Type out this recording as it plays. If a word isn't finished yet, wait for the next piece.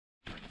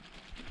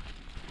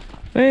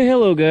Hey,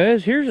 hello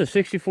guys. Here's a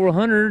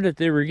 6400 that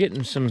they were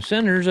getting some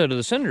cinders out of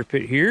the cinder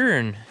pit here,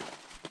 and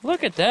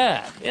look at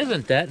that.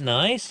 Isn't that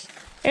nice?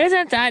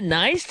 Isn't that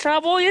nice,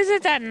 Trouble?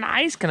 Isn't that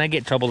nice? Can I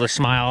get Trouble to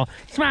smile?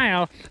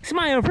 Smile.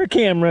 Smile for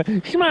camera.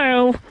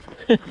 Smile.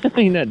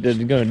 You're not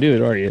gonna do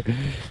it, are you?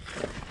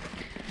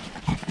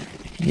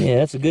 Yeah,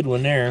 that's a good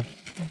one there.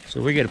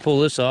 So we got to pull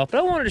this off. But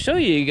I wanted to show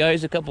you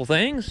guys a couple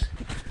things.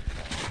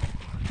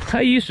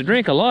 I used to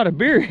drink a lot of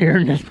beer here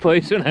in this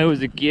place when I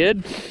was a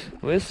kid.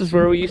 Well, this is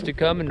where we used to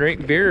come and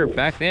drink beer.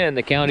 Back then,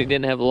 the county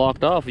didn't have it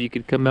locked off. You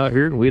could come out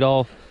here and we'd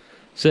all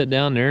sit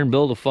down there and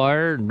build a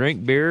fire and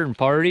drink beer and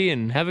party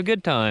and have a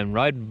good time.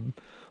 Ride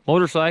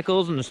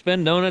motorcycles and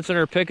spin donuts in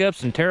our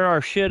pickups and tear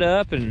our shit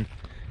up, and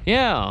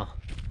yeah.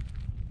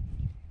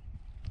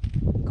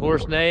 Of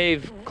course,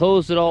 they've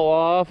closed it all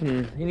off,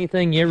 and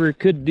anything you ever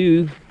could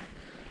do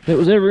that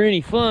was ever any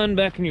fun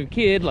back when you were a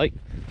kid, like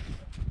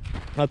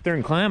out there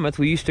in Klamath,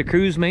 we used to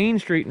cruise Main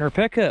Street in our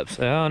pickups.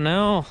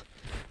 Now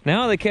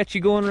they catch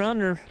you going around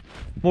there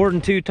more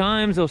than 2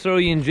 times, they'll throw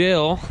you in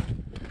jail.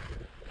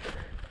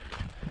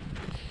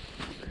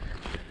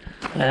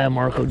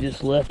 Marco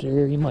just left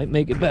here. He might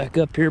make it back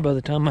up here by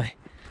the time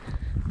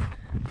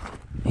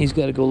he's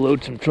got to go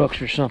load some trucks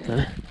or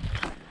something.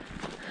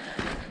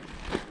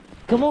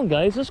 Come on,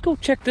 guys, let's go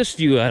check this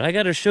view out. I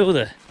gotta show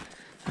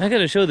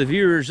the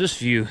viewers this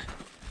view.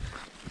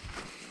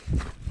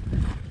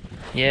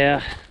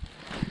 Yeah,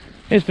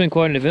 it's been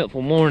quite an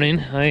eventful morning.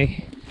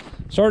 I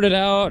started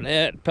out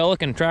at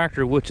Pelican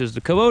Tractor, which is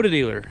the Kubota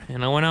dealer,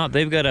 and I went out.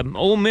 They've got an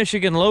old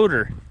Michigan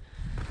loader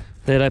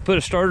that I put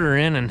a starter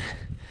in, and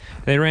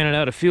they ran it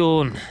out of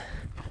fuel, and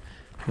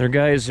their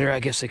guys there, I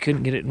guess they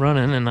couldn't get it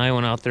running, and I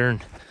went out there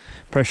and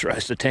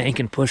pressurized the tank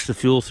and pushed the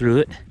fuel through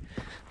it.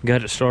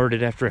 Got it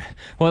started after,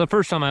 well, the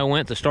first time I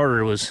went, the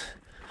starter was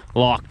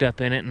locked up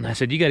in it, and I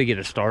said, you got to get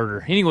a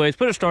starter. Anyways,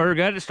 put a starter,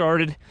 got it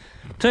started,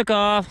 took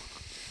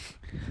off,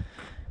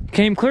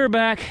 came clear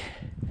back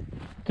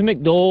to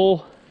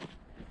McDowell,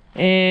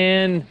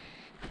 and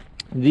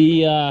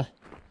there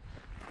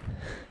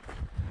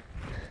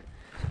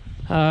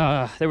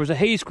was a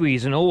hay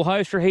squeeze, an old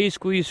Hyster hay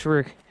squeeze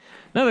for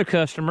another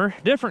customer,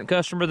 different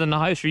customer than the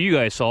Hyster you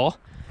guys saw.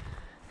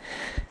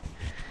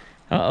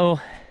 Uh-oh.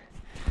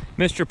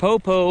 Mr.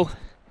 Popo's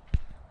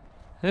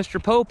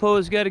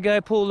got a guy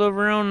pulled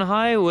over on the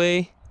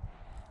highway.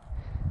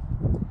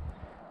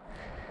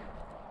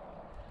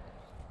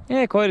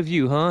 Yeah, quite a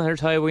view, huh? There's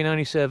Highway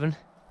 97,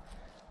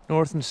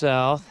 north and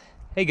south.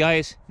 Hey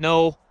guys,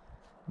 no,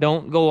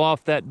 don't go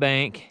off that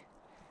bank.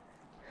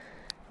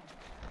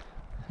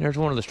 There's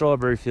one of the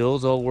strawberry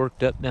fields all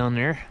worked up down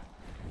there.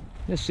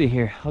 Let's see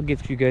here, I'll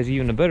give you guys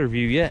even a better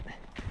view yet.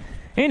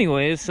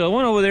 Anyways, so I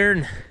went over there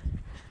and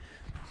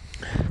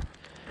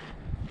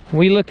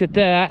we looked at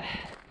that,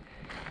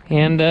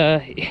 and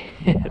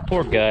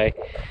poor guy,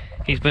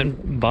 he's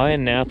been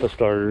buying Napa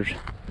starters.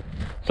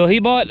 So he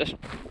bought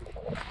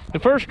the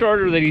first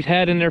starter that he's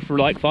had in there for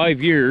like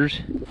 5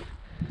 years,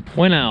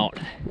 went out.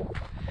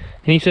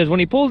 And he says when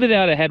he pulled it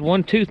out, it had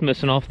one tooth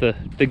missing off the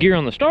gear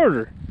on the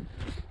starter.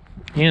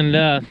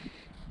 And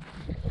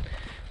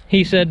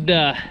he said,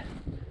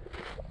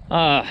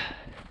 I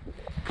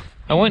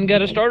went and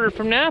got a starter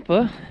from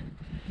Napa,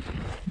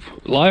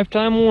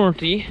 lifetime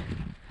warranty.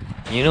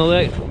 You know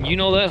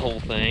that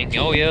whole thing.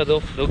 Oh yeah,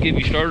 they'll give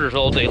you starters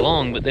all day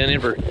long, but they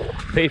never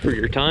pay for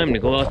your time to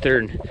go out there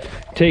and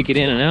take it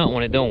in and out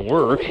when it don't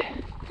work.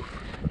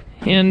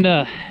 And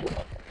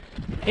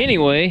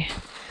anyway,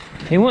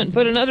 he went and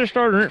put another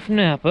starter in it from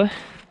Napa,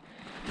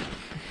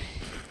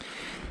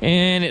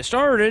 and it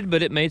started,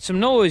 but it made some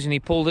noise, and he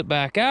pulled it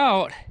back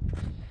out.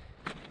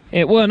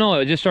 It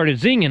just started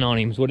zinging on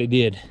him is what it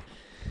did.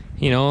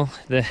 You know,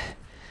 the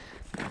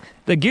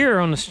gear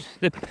on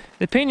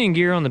the pinion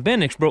gear on the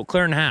Bendix broke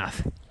clear in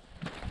half.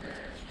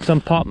 Some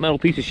pop metal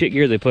piece of shit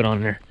gear they put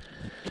on there.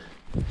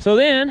 So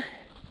then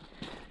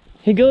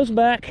he goes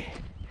back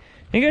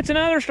and gets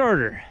another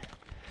starter.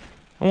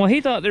 And well,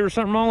 he thought there was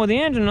something wrong with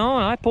the engine, and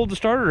I pulled the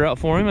starter out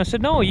for him. I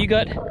said, no, you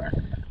got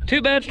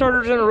 2 bad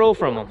starters in a row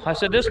from them. I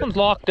said, this one's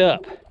locked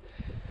up.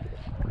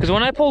 Because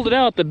when I pulled it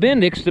out, the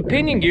Bendix, the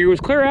pinion gear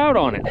was clear out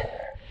on it.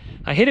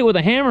 I hit it with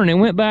a hammer and it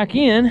went back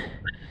in.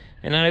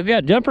 And I've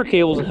got jumper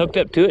cables hooked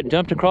up to it and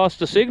jumped across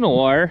the signal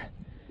wire,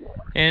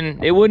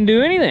 and it wouldn't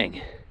do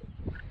anything.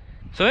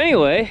 So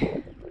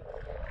anyway,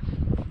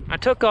 I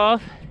took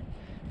off.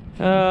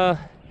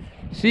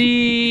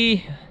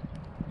 See,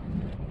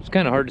 it's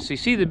kind of hard to see.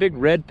 See the big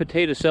red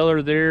potato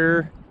cellar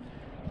there?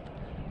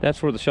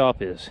 That's where the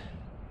shop is.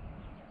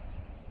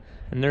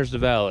 And there's the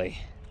valley.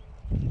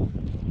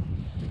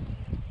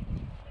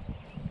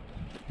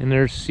 And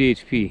there's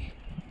CHP.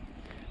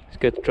 It's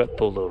got the truck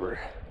pulled over.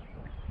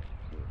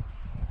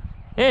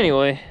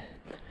 Anyway,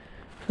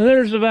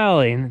 there's the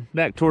valley, and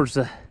back towards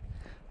the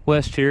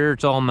west here,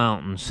 it's all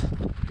mountains.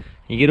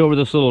 You get over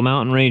this little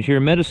mountain range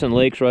here, Medicine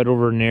Lake's right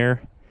over in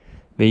there,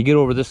 but you get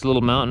over this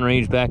little mountain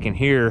range back in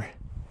here,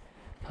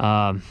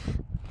 and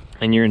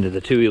you're into the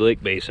Toohey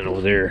Lake Basin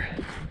over there.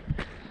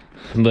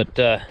 But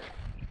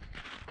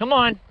come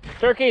on,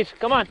 turkeys,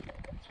 come on.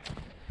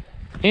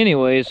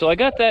 Anyway, so I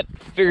got that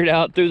figured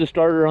out, threw the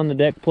starter on the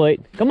deck plate.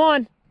 Come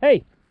on,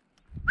 hey.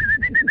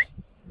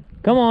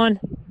 Come on.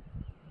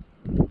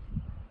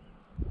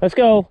 Let's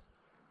go.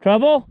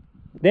 Trouble?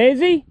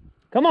 Daisy?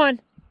 Come on.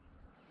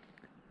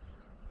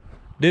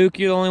 Duke,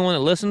 you're the only one that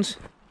listens.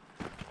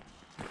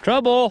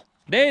 Trouble?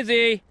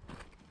 Daisy?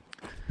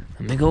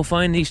 Let me go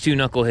find these two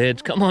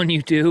knuckleheads. Come on,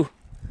 you two.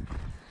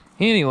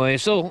 Anyway,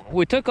 so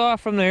we took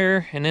off from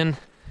there, and then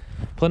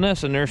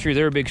Planessa Nursery,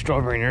 they're a big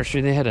strawberry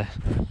nursery. They had a...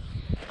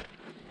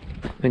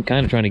 been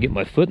kind of trying to get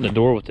my foot in the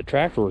door with the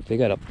tractor work. They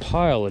got a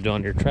pile of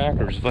John Deere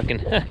tractors.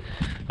 Fucking,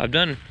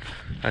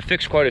 I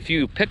fixed quite a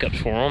few pickups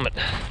for them, but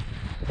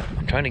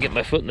I'm trying to get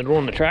my foot in the door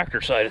on the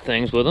tractor side of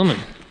things with them. And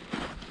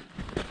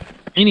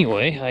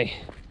anyway,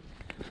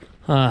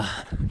 I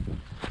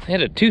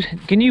had a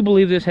can you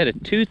believe this? Had a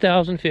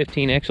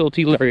 2015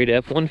 XLT Lariat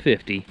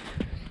F-150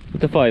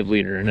 with a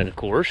 5-liter in it, of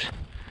course.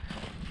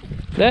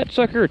 That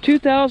sucker,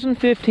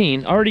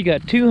 2015, already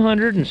got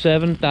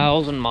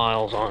 207,000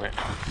 miles on it.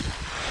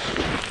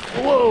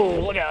 Whoa,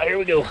 look out, here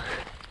we go.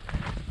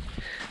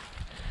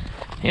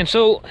 And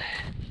so,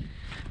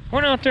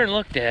 went out there and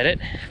looked at it,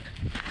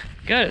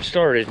 got it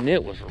started, and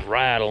it was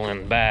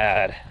rattling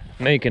bad,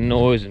 making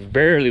noise and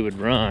barely would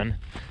run.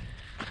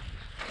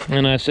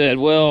 And I said,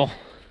 well,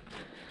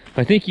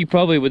 I think you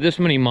probably, with this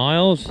many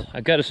miles,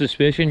 I got a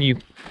suspicion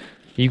you've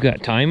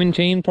got timing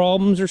chain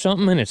problems or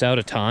something, and it's out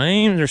of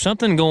time. There's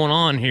something going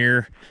on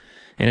here,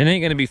 and it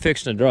ain't gonna be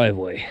fixed in the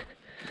driveway.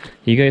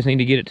 You guys need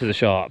to get it to the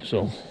shop,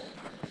 so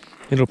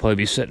it'll probably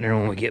be sitting there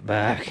when we get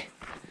back.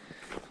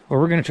 Or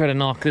we're gonna try to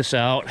knock this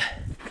out,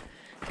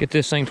 get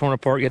this thing torn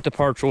apart, get the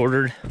parts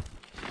ordered,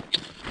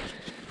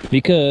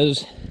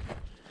 because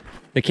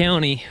the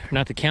county,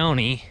 not the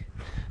county,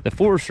 the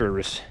Forest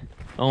Service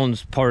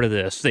owns part of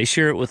this. They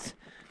share it with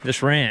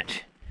this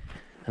ranch.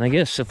 And I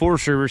guess the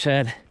Forest Service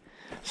had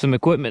some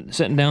equipment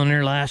sitting down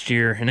there last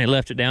year, and they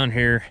left it down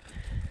here,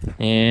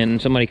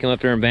 and somebody come up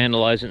there and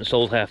vandalized it and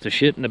sold half the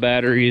shit in the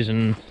batteries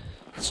and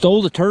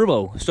stole the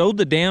turbo, stole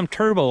the damn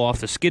turbo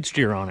off the skid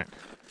steer on it.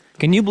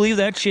 Can you believe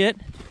that shit?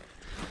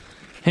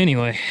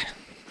 Anyway,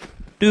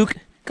 Duke,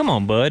 come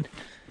on, bud.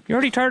 You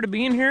already tired of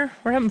being here?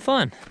 We're having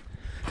fun.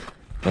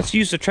 Let's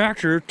use the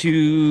tractor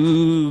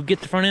to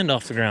get the front end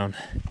off the ground.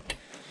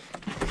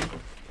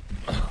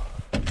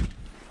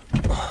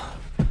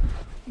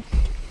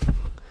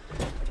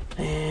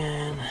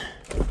 And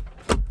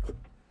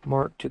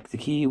Mark took the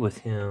key with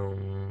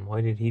him.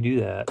 Why did he do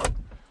that?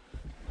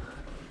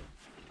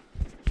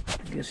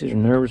 I guess he's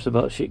nervous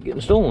about shit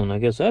getting stolen. I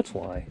guess that's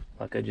why.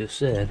 Like I just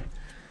said,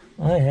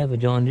 I have a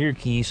John Deere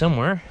key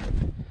somewhere.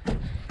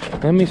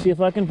 Let me see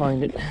if I can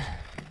find it.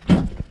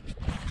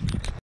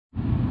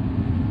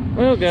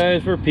 Well,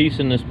 guys, we're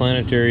piecing this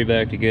planetary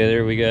back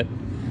together. We got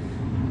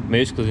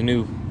basically the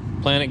new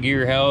Planet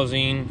Gear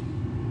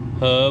housing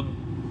hub.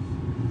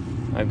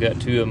 I've got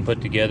 2 of them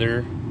put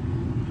together.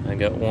 I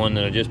got one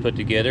that I just put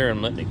together.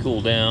 I'm letting it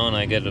cool down.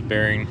 I got a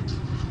bearing.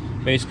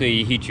 Basically,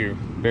 you heat your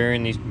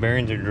bearing. These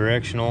bearings are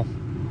directional.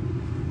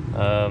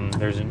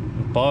 There's a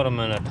bottom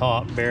and a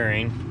top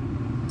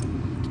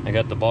bearing. I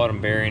got the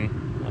bottom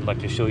bearing. I'd like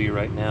to show you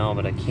right now,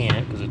 but I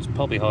can't because it's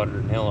probably hotter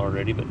than hell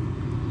already. But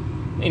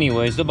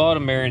anyways, the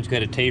bottom bearing's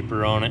got a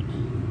taper on it.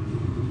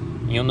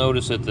 You'll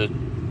notice that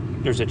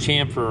there's a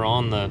chamfer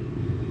on the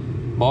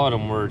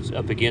bottom where it's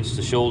up against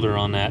the shoulder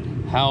on that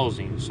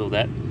housing, so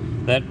that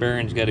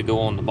bearing's got to go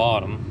on the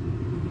bottom.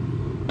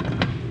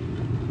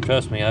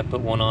 Trust me, I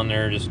put one on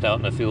there just out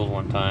in the field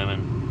one time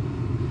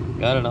and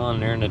got it on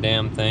there, and the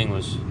damn thing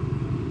was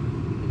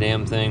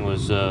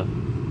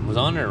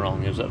on there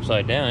wrong. It was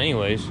upside down.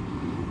 Anyways,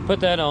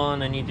 put that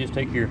on, and you just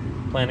take your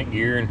Planet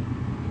Gear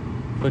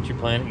and put your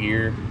Planet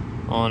Gear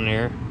on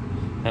there.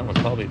 That one's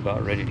probably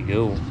about ready to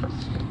go.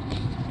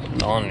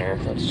 It's on there.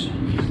 Let's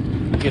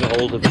get a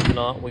hold of it. If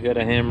not, we got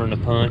a hammer and a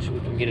punch. We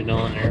can get it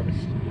on there.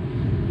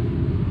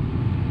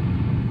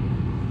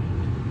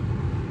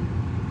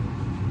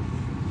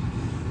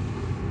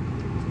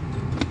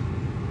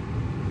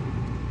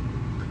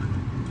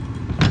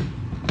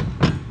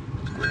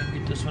 Let's go ahead and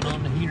get this one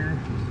on the heater.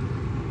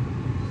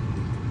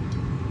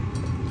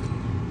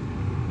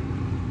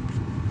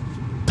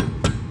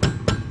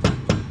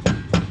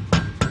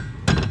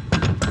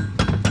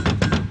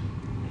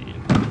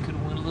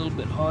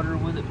 Hotter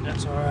with it, but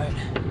that's all right.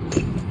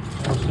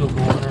 I'll still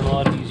go on there a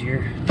lot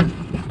easier.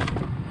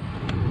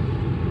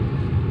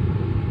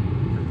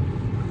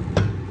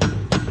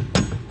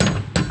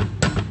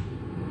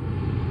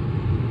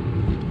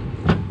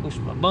 Wish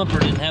my bumper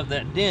didn't have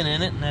that dent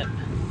in it, and that.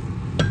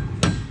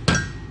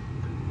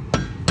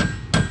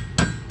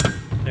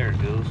 There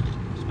it goes.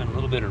 There's been a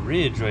little bit of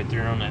ridge right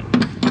there on that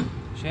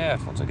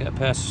shaft. Once I got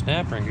past the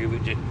snap ring groove,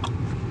 it just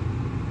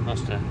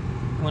must have,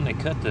 when they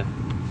cut the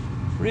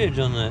ridge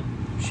on the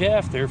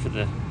shaft there for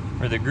the,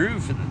 or the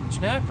groove for the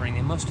snap ring,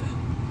 they must have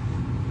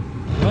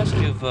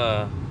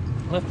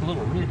left a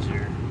little ridge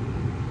there.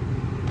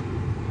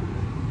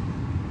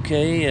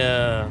 Okay,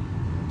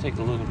 take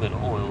a little bit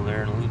of oil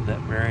there and lube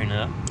that bearing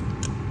up.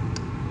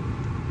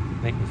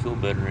 Make me feel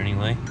better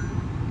anyway.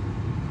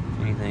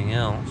 anything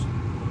else.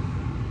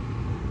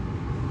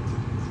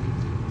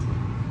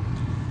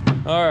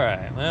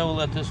 Alright, well, we'll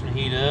let this one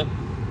heat up.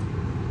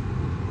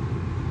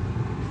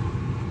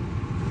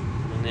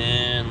 And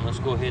then let's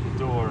go ahead and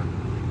throw our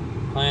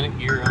planet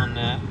gear on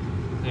that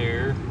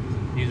there.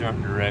 These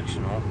aren't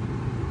directional.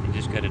 You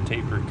just got a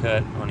taper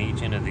cut on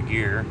each end of the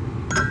gear.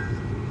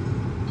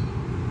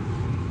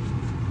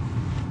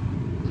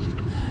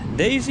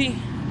 Daisy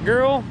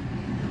girl,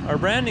 our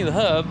brand new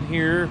hub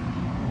here.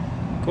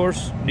 Of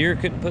course, Deere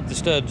couldn't put the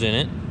studs in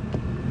it.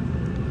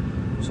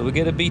 So we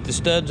got to beat the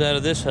studs out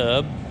of this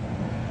hub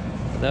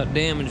without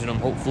damaging them,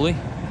 hopefully.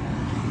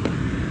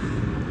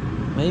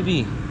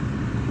 Maybe.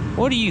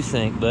 What do you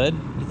think, bud?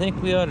 You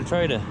think we ought to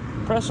try to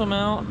press them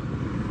out?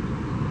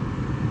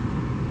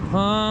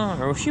 Huh?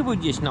 Or should we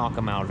just knock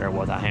them out there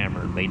with a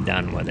hammer and be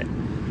done with it?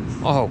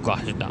 Oh,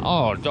 gosh.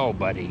 Oh,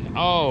 buddy.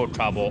 Oh,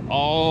 trouble.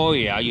 Oh,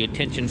 yeah, you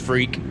attention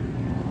freak.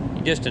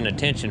 You're just an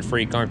attention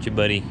freak, aren't you,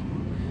 buddy?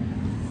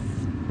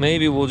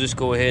 Maybe we'll just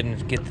go ahead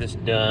and get this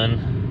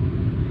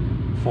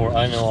done before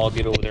I know I'll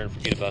get over there and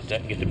forget about that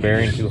and get the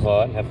bearing too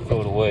hot and have to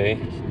throw it away.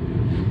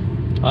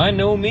 I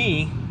know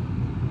me.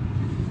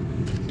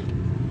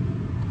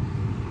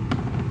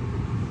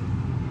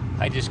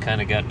 I just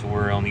kind of got to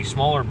where on these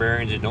smaller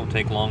bearings it don't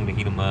take long to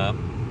heat them up,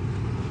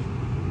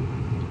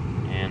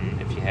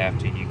 and if you have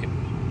to, you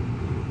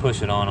can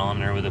push it on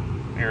there with an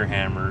air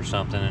hammer or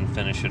something and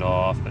finish it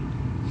off. But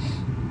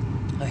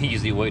I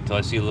usually wait till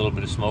I see a little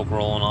bit of smoke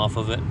rolling off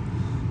of it,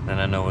 then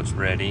I know it's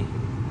ready.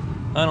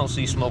 I don't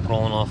see smoke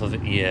rolling off of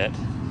it yet.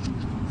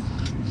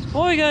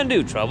 What we gotta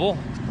do, Trouble?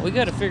 We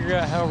gotta figure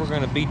out how we're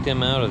gonna beat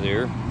them out of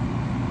there.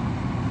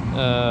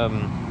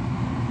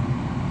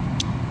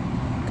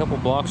 Couple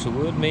blocks of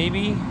wood,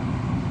 maybe. Is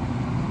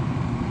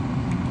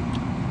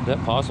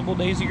that possible,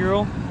 Daisy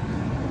girl?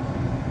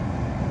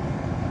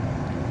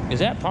 Is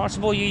that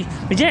possible? Is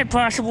that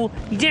possible?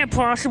 Is that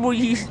possible?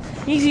 Is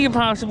it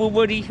possible,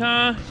 buddy?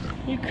 Huh?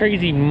 You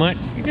crazy mutt.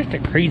 You're just a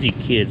crazy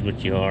kid,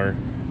 what you are.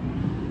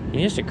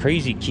 You're just a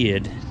crazy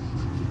kid.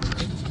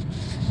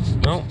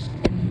 No.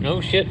 No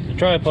shit. The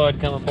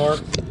tripod come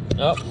apart.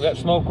 Oh, we got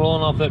smoke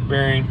rolling off that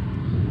bearing.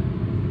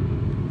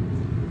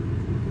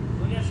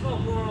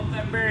 Smoke going off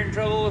that bearing,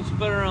 Trouble. Let's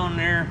put her on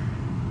there.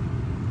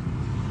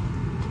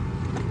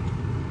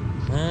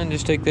 And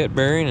just take that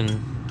bearing and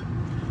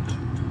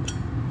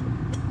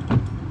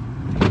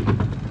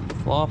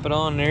flop it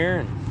on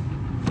there.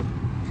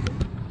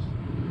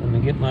 Let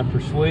me get my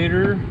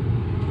persuader.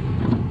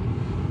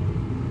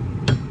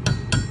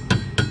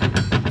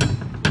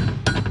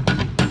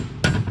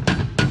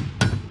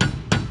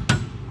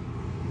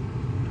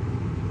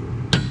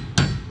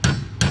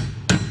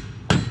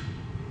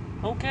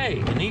 Okay,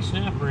 and these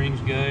snap rings,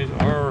 guys,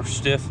 are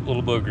stiff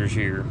little boogers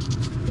here.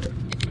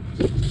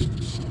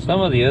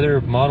 Some of the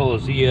other model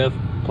of ZF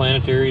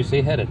planetaries,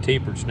 they had a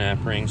tapered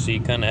snap ring, so you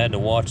kind of had to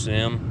watch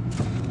them.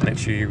 Make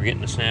sure you're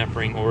getting the snap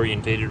ring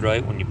orientated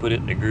right when you put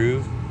it in the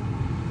groove.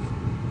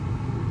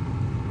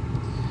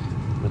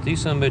 But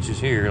these sumbitches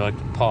here like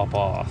to pop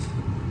off.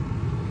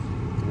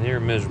 And they're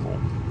miserable.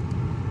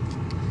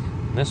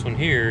 And this one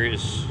here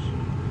is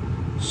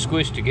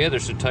squished together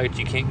so tight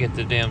you can't get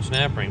the damn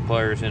snap ring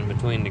pliers in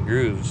between the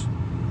grooves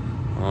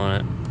on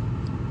it.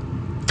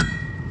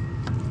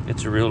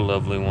 It's a real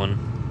lovely one.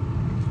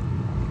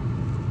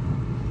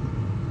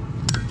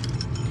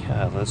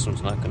 God, this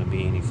one's not going to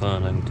be any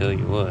fun, I can tell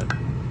you what.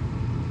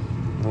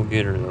 We'll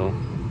get her though.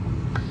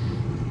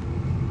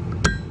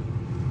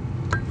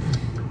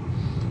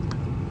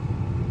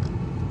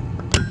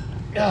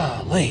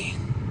 Golly.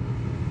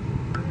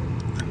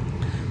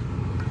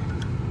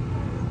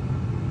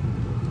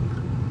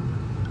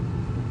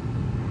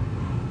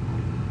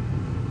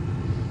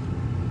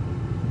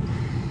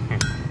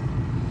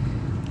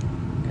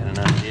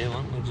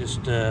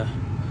 Just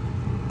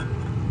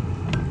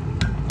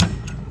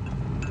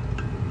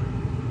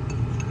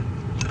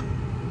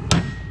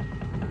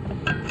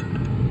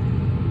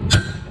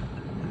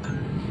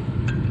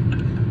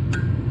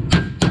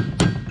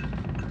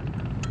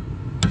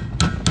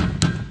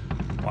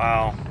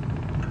wow,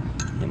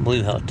 can't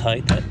believe how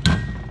tight that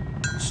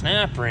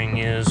snap ring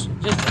is.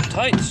 Just a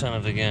tight son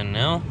of a gun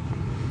now.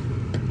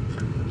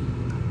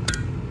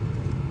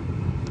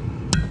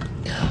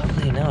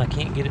 Golly, now I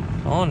can't get it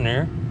on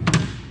there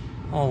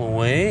all the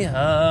way. The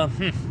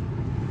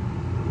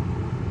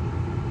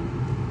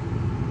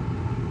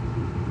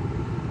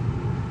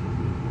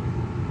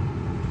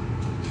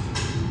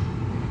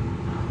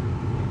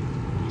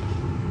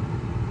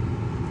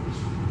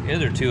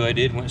other two I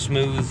did went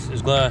smooth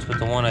as glass, but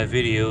the one I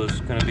video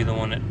is going to be the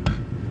one that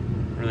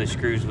really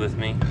screws with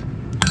me.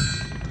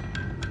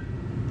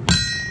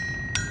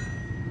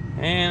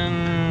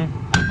 And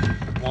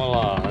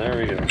voila, there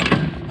we go.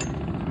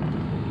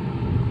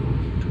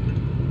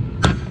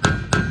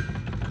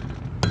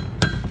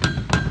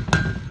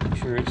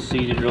 It's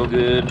seated real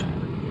good.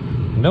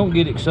 And don't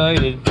get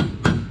excited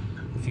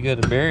if you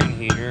got a bearing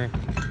heater.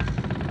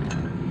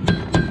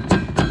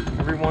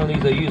 Every one of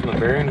these I use my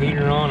bearing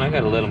heater on, I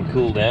gotta let them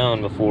cool down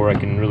before I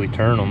can really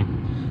turn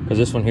them.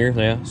 Because this one here,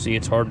 yeah, see,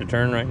 it's hard to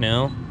turn right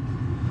now.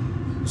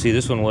 See,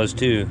 this one was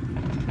too.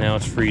 Now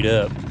it's freed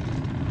up.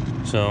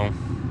 So,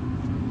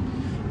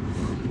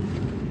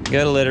 you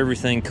gotta let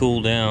everything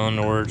cool down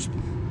or it's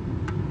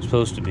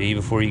supposed to be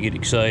before you get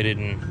excited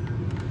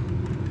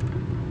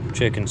and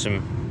checking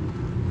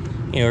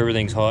some, you know,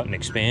 everything's hot and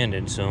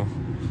expanded. So,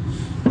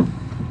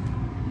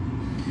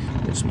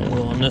 get some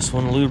oil on this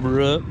one, lube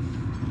her up.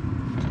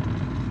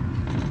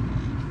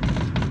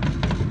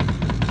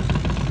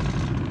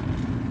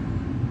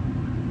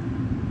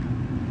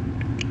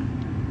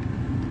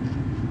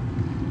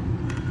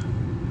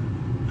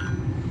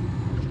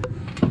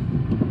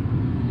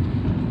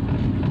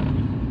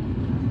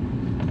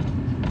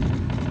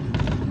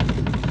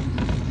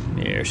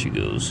 There she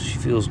goes. She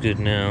feels good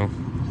now.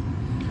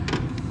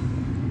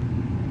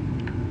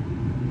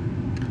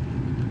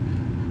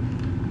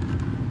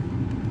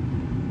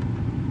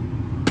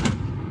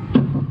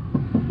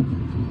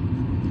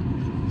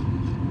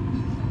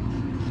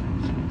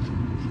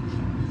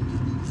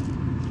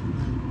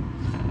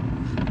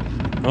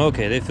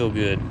 Okay, they feel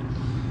good.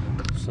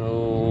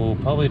 So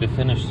probably to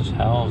finish this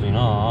housing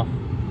off,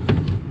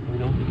 we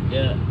don't need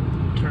that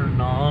turned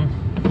on.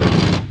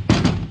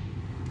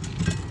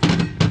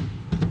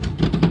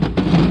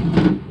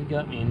 He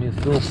got me a new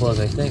fill plug,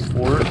 I think,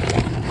 for it.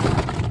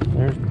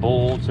 There's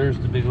bolts, there's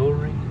the big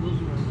O-ring that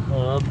goes around the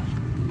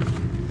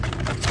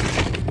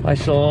hub. I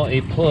saw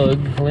a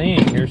plug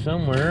laying here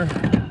somewhere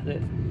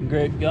that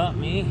Greg got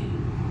me.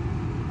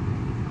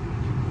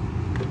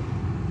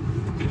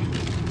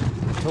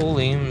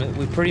 Told him that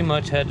we pretty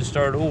much had to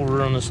start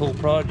over on this whole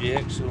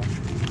project, so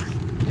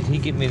did he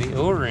give me the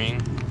O-ring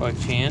by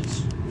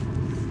chance?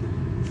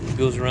 It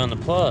goes around the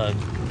plug.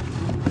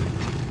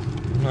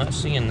 I'm not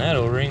seeing that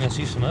O-ring. I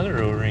see some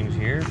other O-rings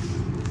here.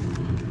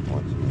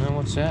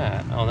 What's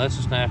that? Oh, that's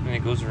a snapping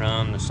that goes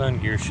around the sun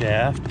gear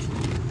shaft.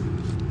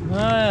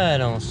 I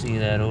don't see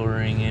that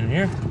O-ring in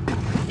here.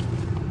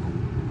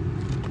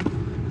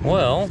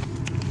 Well,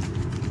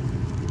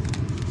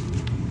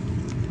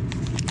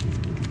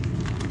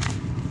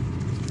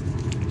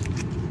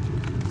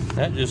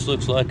 that just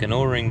looks like an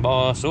O-ring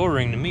boss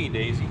O-ring to me,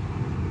 Daisy.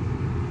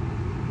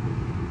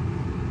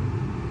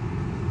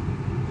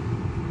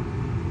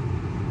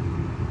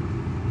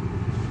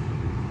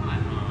 Hi,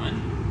 hon.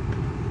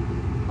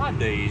 Hi,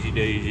 Daisy,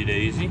 Daisy,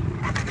 Daisy.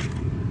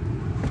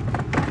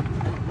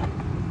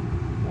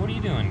 What are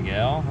you doing,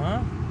 gal,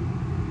 huh?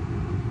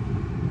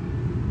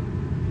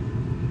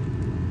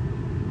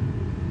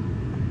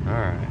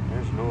 Alright,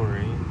 there's an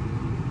O-ring.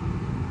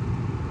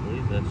 I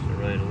believe that's the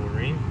right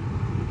O-ring.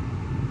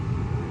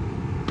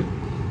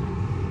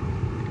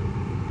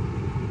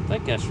 I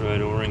think that's the right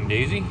O-ring,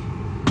 Daisy.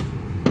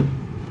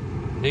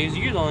 Daisy,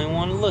 you're the only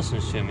one that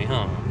listens to me,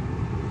 huh?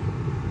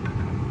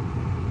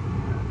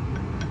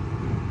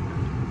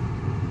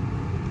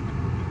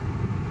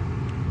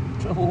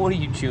 So what are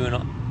you chewing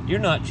on? You're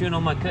not chewing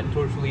on my cutting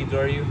torch leads,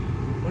 are you?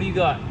 What do you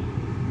got?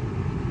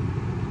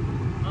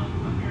 Oh,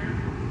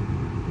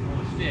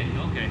 a stick,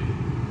 okay.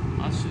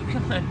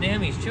 God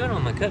damn, he's chewing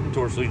on my cutting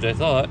torch leads, I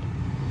thought.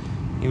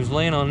 He was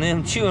laying on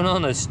them, chewing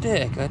on a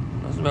stick. I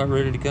was about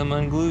ready to come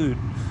unglued.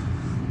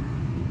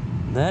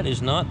 That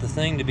is not the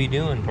thing to be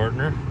doing,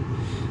 partner.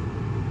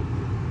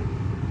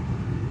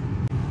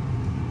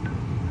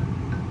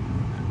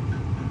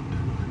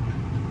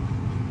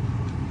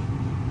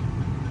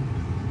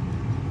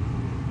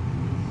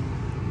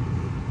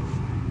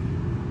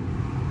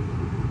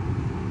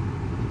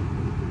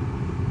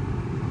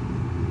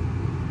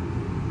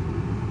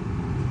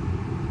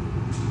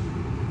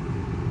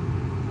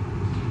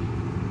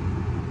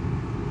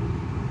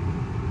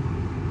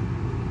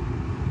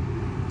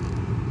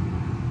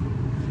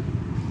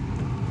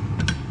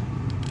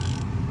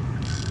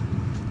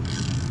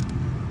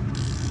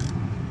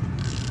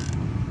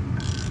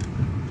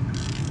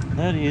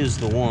 That is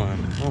the one.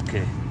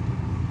 Okay.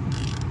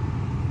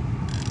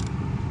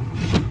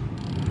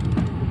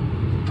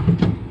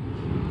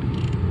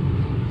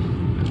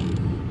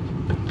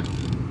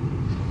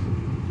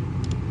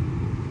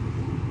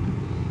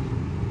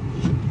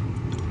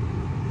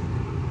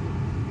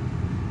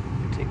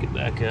 Take it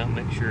back out,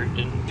 make sure it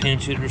didn't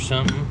pinch it or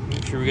something.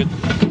 Make sure we get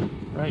the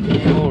right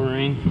damn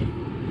O-ring.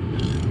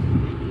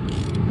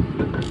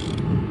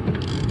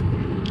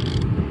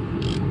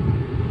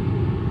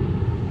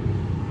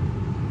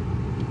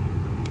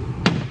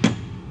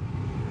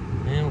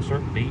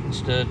 Start beating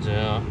studs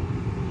out.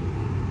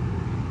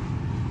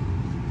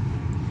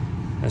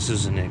 This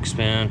is an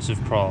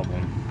expensive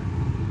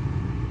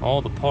problem.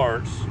 All the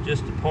parts,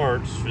 just the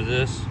parts for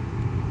this,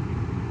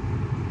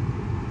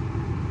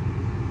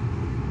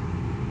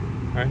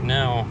 right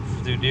now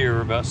through Deere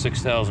are about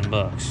 6,000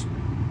 bucks.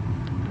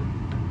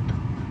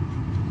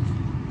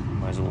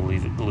 Might as well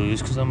leave it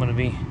loose because I'm going to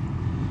be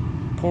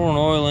pouring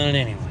oil in it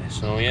anyway.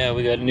 So yeah,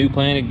 we got new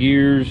planted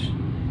gears,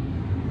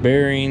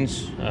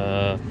 bearings,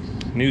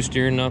 new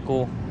steering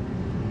knuckle.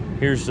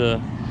 Here's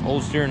the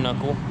old steering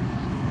knuckle.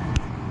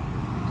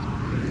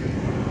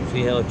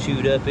 See how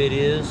chewed up it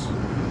is?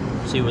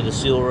 See where the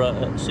seal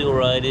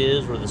ride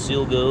is, where the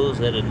seal goes?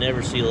 That'd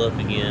never seal up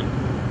again.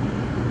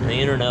 And the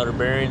inner and outer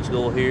bearings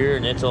go here,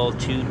 and that's all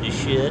chewed to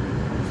shit.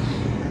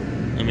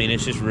 I mean,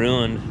 it's just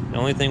ruined. The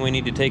only thing we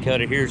need to take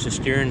out of here is the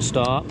steering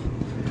stop.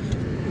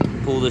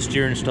 Pull the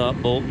steering stop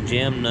bolt,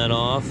 jam nut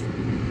off.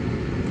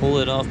 Pull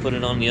it off, put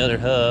it on the other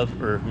hub,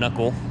 or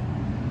knuckle.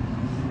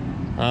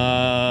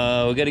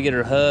 We gotta get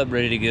our hub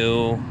ready to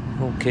go.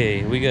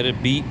 Okay, we gotta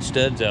beat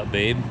studs out,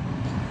 babe.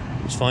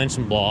 Let's find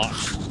some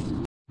blocks.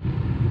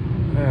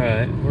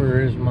 Alright,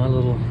 where is my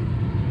little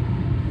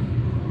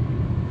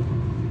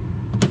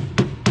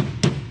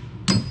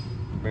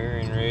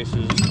bearing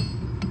races?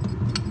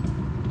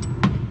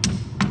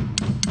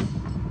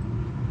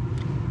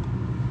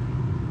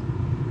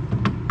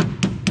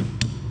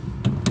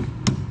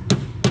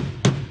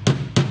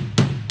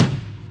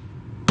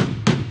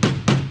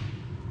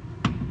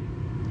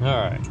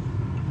 Alright.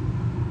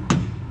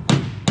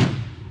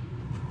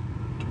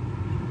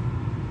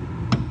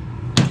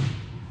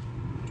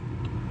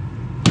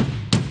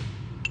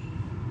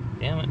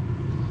 Damn it.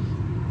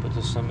 Put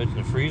this son of a bitch in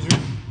the freezer.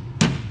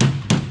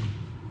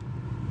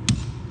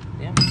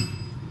 Damn it.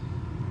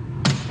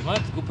 I might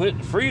have to go put it in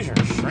the freezer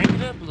and shrink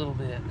it up a little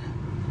bit.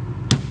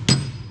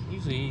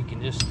 Usually you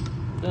can just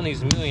done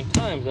these a million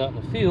times out in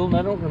the field, and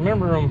I don't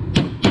remember them.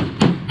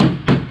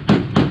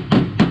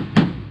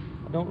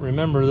 I don't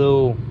remember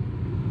though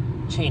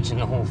changing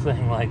the whole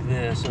thing like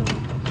this, and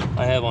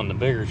I have on the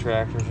bigger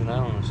tractors, and I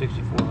don't know,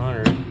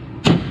 6400.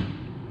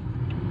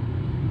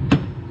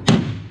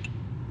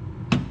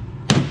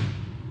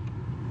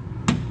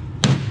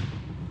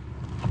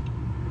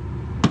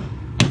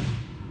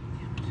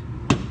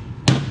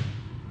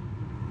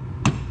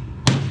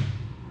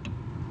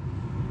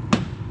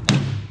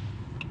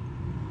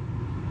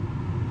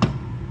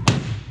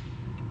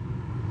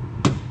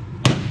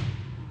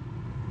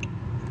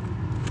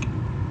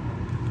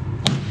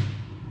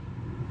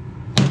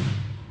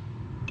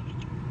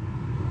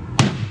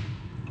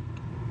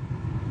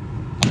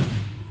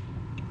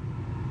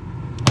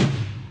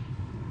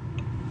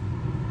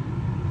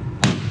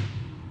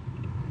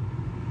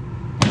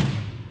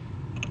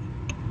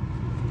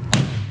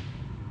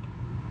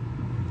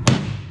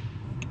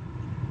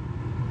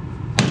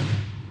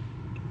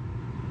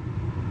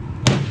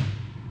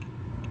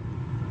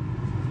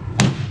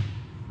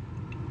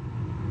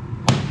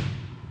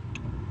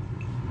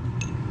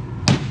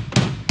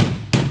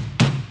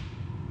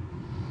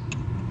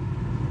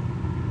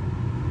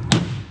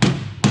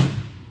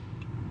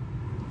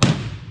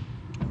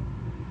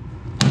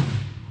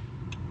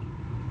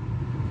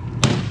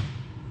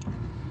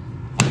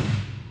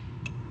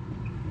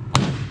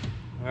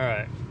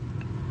 Alright.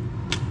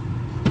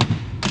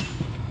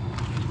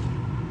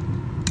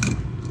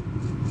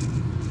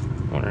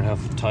 Wondering how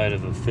tight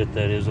of a fit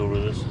that is over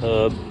this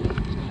hub.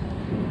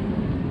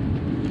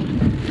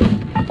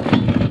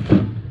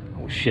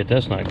 Oh shit,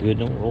 that's not good.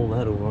 Don't roll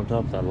that over on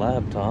top of that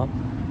laptop.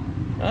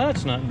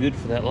 That's not good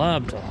for that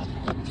laptop.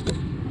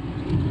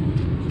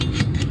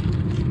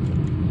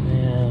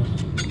 Yeah.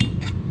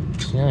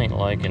 See, I ain't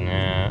liking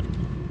that.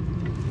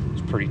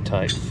 It's a pretty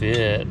tight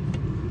fit.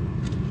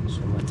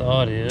 So my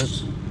thought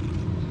is,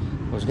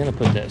 I was gonna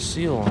put that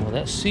seal on. With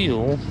that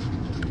seal,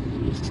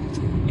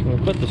 can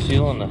we put the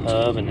seal on the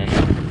hub and then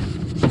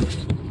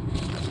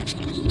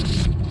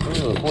go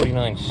to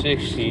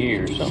 4960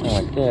 or something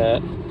like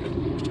that?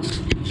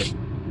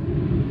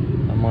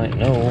 I might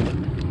know.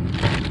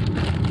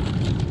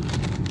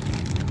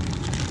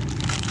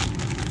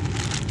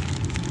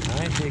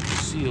 I take the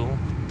seal,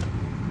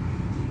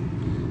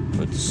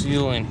 put the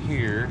seal in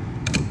here.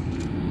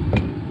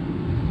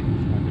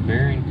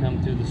 Bearing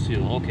come through the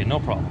seal. Okay, no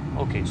problem.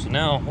 Okay, so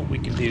now what we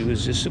can do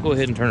is just go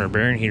ahead and turn our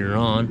bearing heater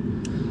on.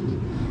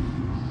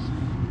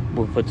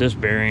 We'll put this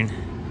bearing,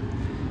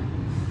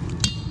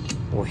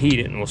 we'll heat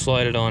it, and we'll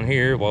slide it on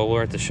here while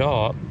we're at the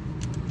shop.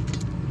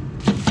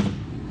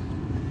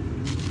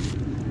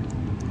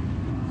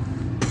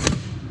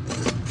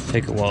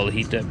 Take a while to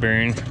heat that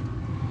bearing,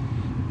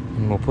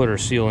 and we'll put our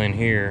seal in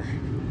here,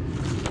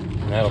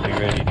 and that'll be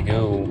ready to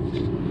go.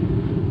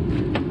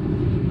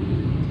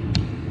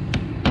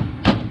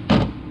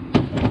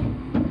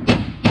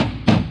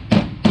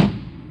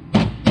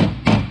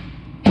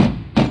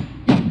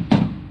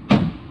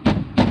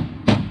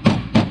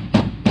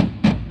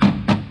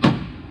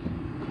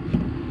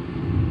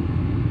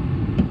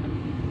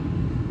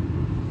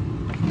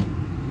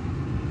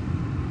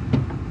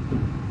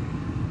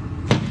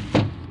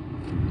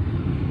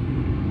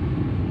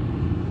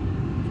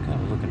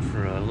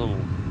 For a little,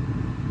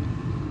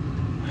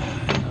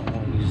 I don't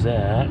want to use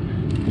that.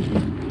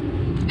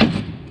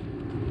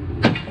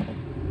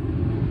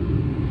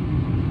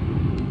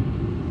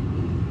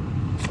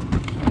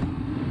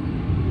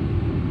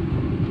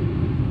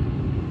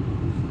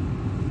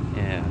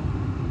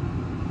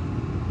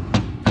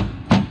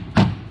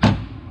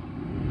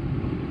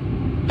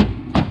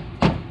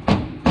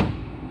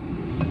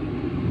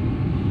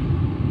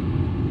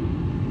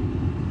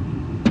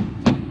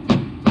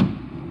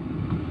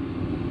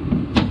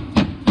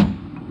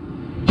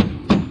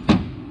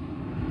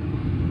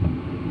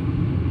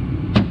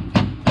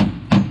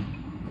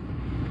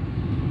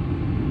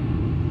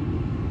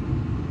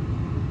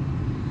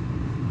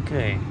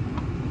 Okay.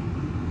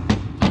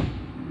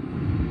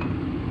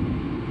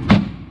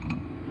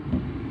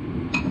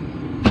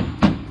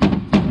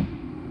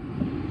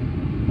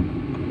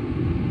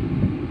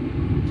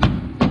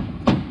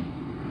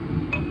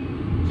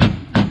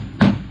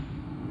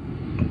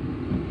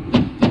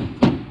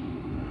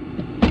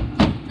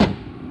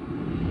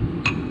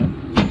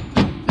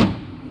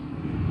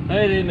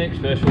 They did make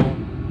special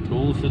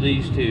tools for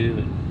these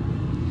too.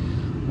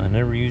 I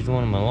never used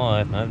one in my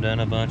life, and I've done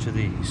a bunch of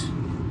these.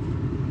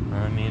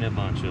 I mean, a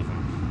bunch of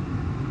them.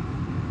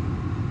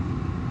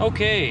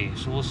 Okay,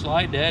 so we'll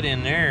slide that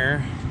in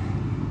there.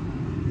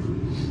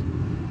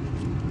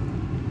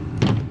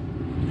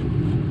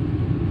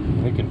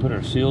 We can put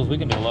our seals, we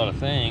can do a lot of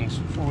things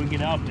before we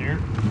get out there.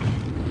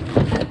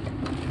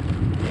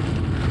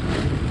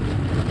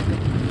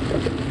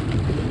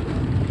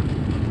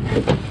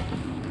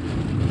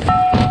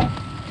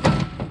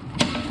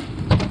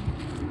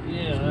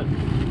 Yeah, that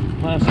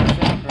plastic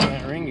shaft on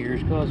that ring gear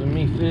is causing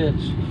me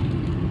fits.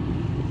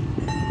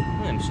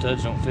 And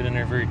studs don't fit in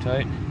there very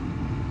tight.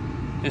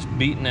 Just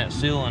beating that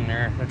seal in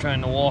there. They're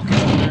trying to walk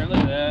out there. Look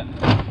at that.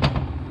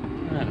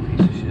 Not a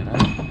piece of shit.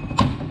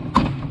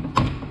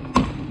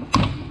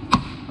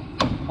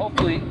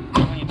 Hopefully,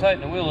 when you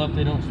tighten the wheel up,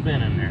 they don't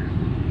spin in there.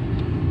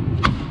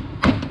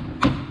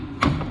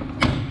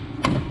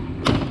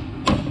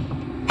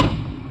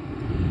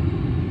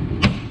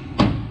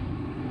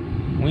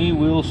 We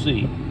will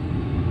see.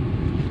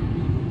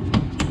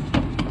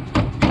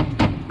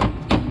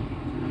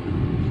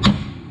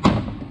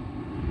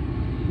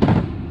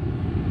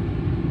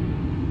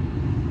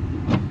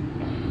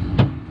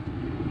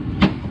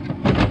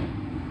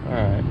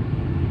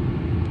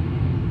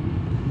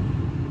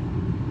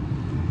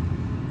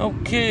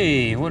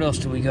 Okay, what else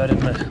do we got in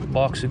the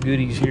box of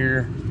goodies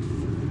here?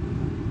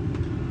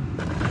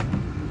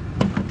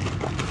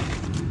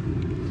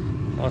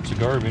 Lots of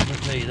garbage, I'll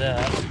tell you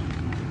that.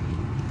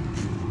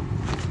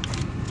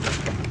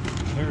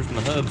 There's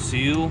my hub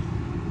seal.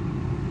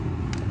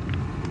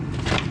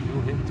 Go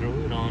ahead and throw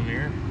it on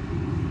there.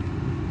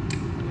 A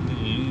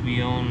little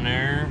lubie on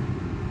there.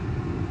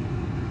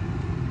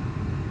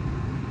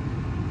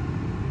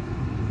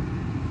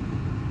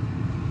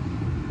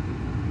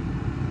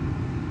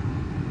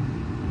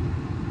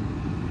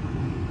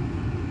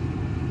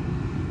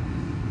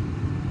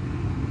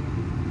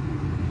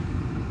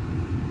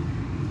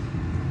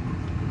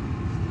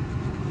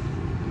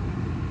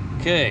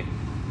 Okay.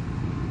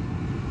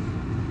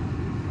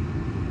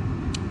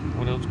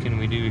 What else can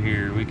we do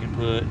here? We can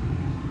put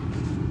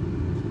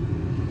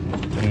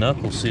the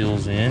knuckle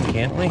seals in,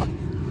 can't we? Did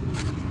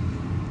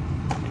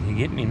he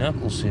get me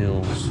knuckle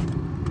seals?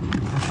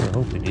 I sure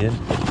hope he did.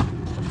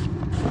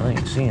 I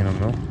ain't seeing them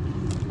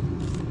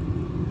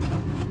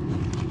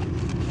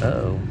though.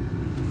 Uh-oh.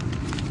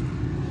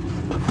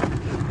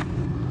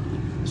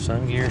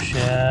 Sun gear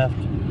shaft.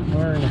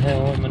 Where in the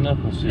hell are my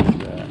knuckle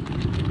seals at?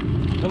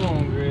 Come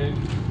on, Greg.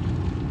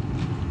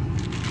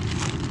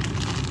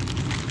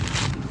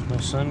 My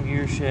sun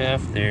gear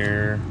shaft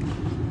there.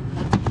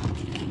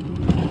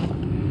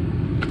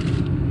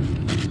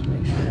 Let's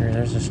make sure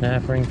there's a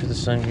snap ring for the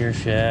sun gear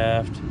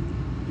shaft.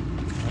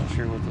 Not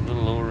sure what the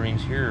little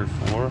O-rings here are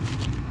for.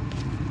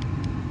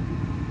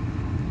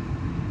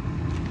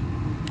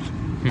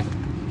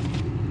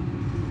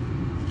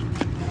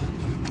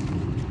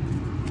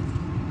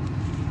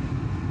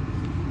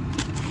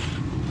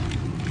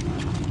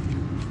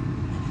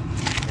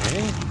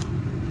 Okay.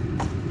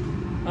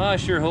 I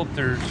sure hope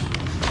there's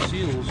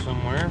seals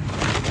somewhere.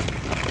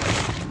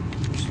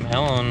 Some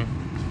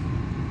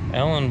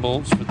Allen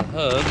bolts for the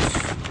hubs.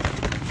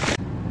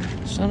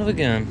 Son of a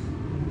gun.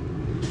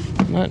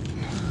 Not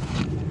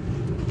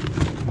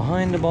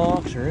behind the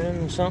box or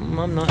in something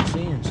I'm not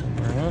seeing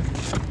somewhere, huh?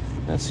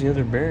 That's the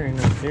other bearing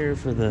up there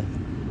for the...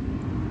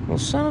 Well,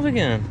 son of a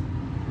gun.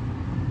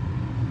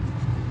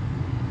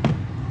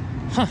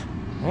 Huh.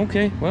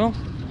 Okay, well,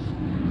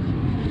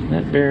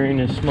 that bearing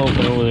is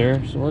smoking over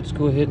there, so let's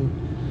go ahead and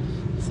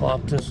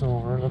flop this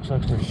over. Looks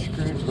like we're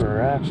screwed for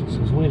our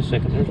axles. Wait a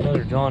second, there's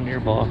another John Deere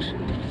box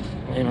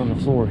laying on the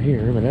floor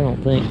here, but I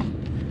don't think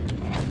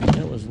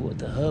that was what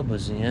the hub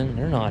was in.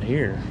 They're not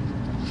here.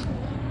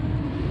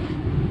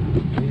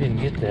 We didn't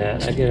get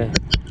that.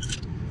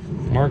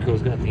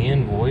 Marco's got the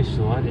invoice,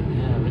 so I didn't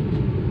have it.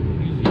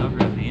 Usually I'll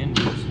grab the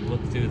invoice and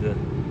look through the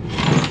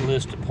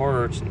list of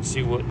parts and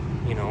see what,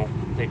 you know,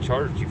 they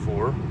charged you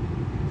for.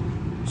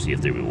 See if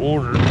they were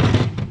ordered.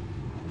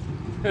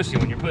 Especially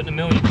when you're putting a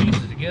million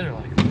pieces together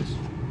like this.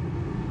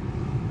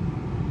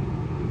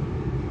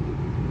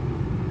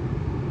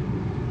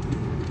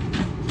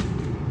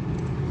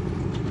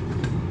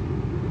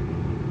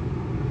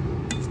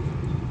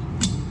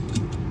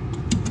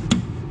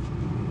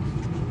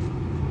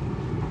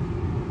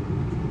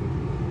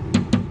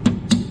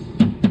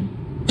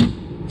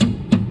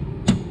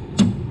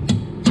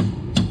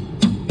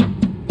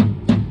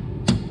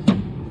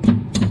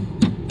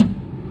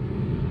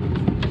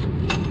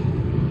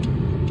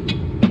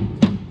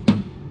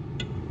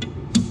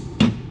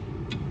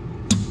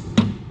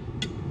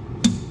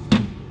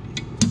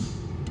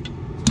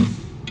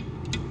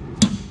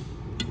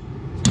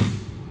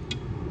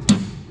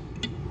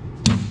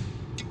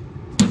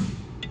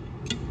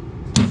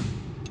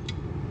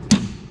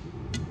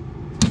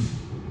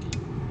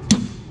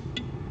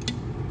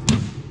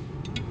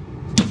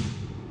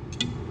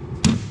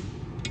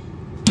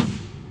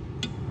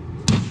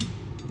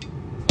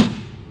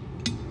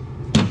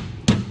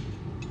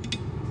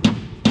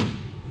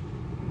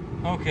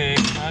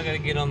 I gotta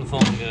get on the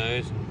phone,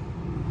 guys.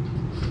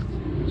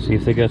 See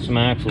if they got some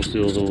axle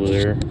seals over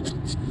there.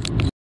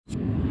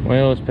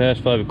 Well, it's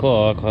past 5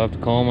 o'clock. I'll have to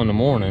call them in the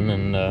morning,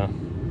 and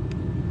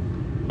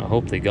I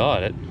hope they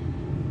got it.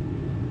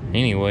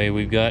 Anyway,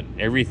 we've got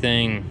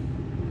everything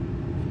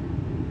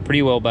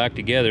pretty well back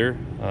together.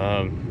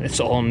 It's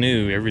all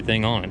new.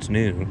 Everything on it's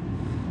new,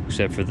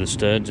 except for the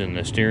studs and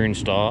the steering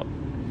stop.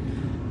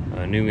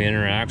 New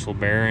inner axle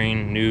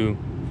bearing, new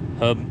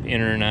hub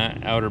inner and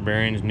outer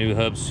bearings, new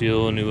hub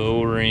seal, new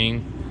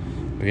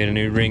O-ring. We got a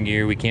new ring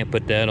gear. We can't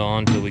put that on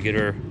until we get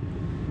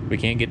we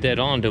can't get that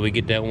on until we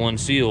get that one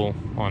seal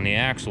on the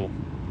axle,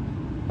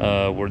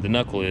 where the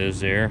knuckle is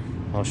there.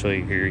 I'll show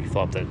you here. You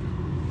flop that.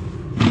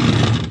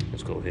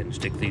 Let's go ahead and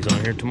stick these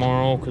on here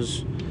tomorrow,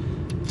 because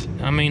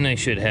I mean, they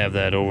should have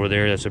that over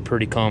there. That's a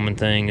pretty common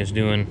thing, is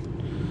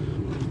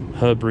doing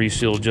hub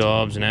reseal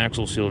jobs and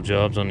axle seal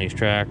jobs on these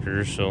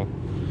tractors. So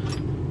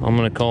I'm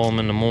gonna call them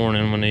in the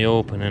morning when they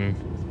open, and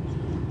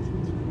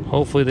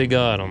hopefully they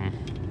got them.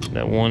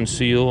 That one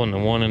seal and the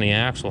one in the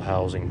axle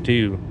housing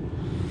too,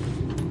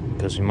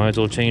 because you might as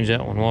well change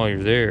that one while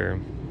you're there.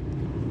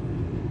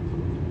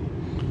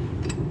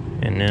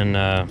 And then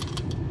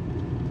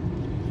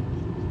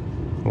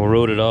we'll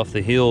road it off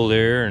the hill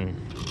there, and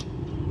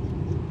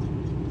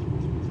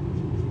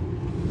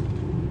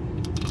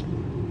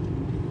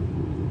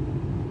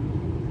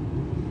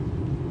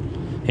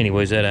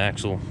anyways, that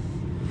axle,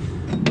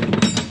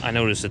 I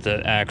noticed that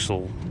the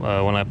axle,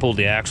 when I pulled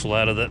the axle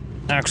out of the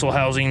axle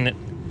housing, that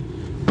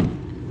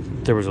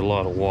there was a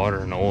lot of water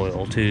and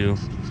oil too.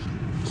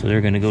 So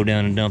they're gonna go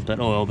down and dump that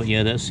oil. But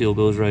yeah, that seal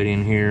goes right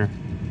in here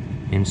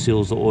and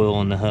seals the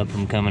oil in the hub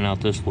from coming out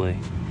this way.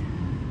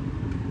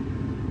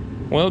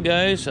 Well,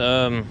 guys,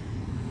 throw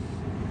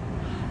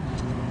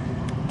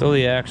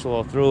the axle,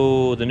 I'll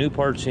throw the new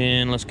parts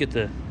in. Let's get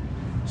the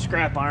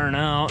scrap iron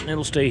out, and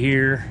it'll stay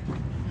here.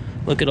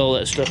 Look at all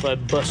that stuff I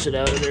busted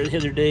out of there the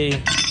other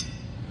day.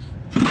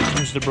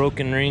 There's the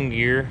broken ring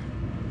gear.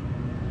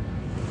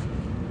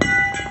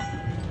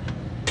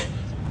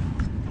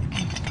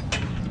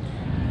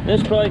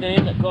 This probably gonna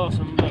end up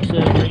costing about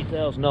 $7,000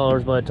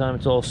 or $8,000 by the time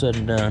it's all said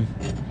and done.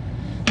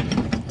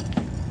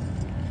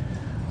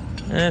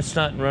 And it's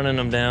not running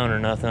them down or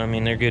nothing. I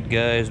mean, they're good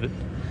guys, but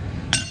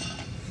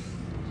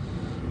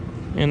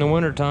in the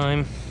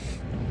wintertime,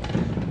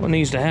 what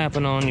needs to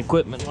happen on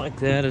equipment like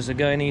that is the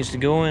guy needs to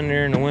go in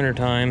there in the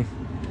wintertime,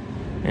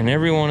 and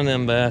every one of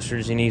them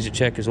bastards, he needs to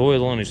check his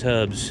oil on his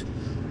hubs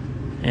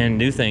and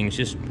do things.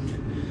 Just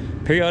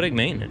periodic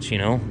maintenance, you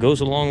know,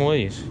 goes a long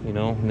ways, you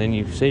know, and then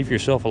you save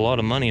yourself a lot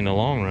of money in the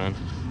long run.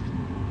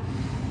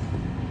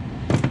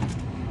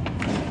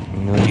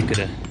 You know, you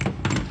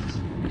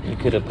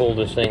could have pulled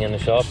this thing in the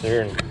shop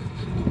there and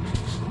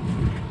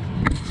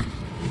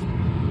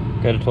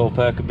got a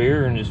 12-pack of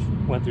beer and just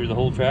went through the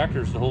whole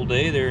tractors the whole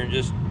day there and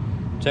just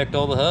checked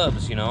all the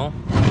hubs, you know.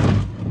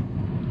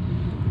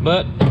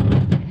 But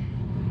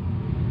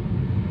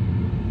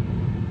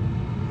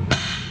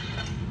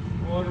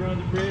water on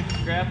the bridge,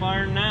 scrap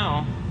iron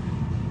now.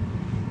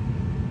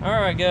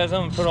 Alright guys,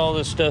 I'm gonna put all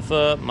this stuff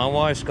up. My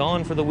wife's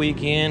gone for the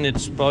weekend.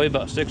 It's probably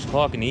about 6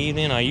 o'clock in the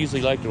evening. I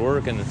usually like to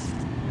work in the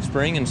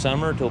spring and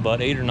summer till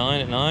about 8 or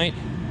 9 at night.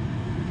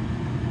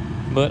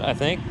 But I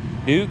think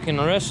Duke and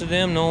the rest of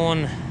them,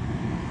 knowing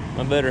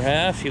my better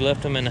half, she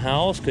left them in the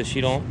house because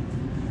she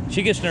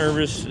gets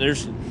nervous.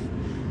 There's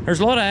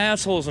a lot of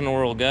assholes in the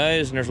world,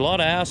 guys, and there's a lot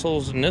of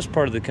assholes in this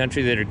part of the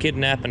country that are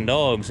kidnapping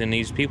dogs, and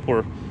these people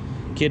are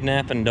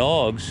kidnapping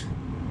dogs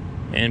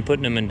and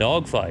putting them in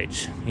dog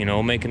fights, you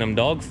know, making them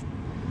dog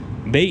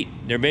bait.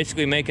 They're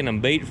basically making them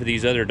bait for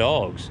these other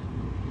dogs.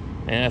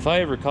 And if I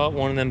ever caught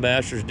one of them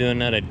bastards doing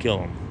that, I'd kill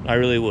him. I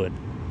really would.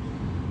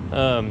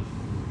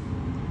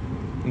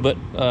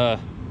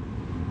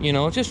 You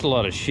know, it's just a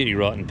lot of shitty,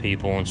 rotten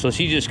people. And so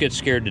she just gets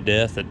scared to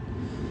death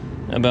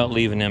about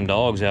leaving them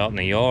dogs out in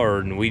the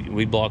yard. And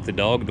we block the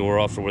dog door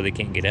off to where they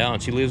can't get out.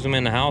 And she leaves them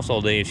in the house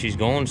all day if she's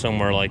going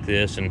somewhere like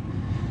this. And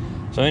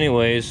so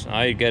anyways,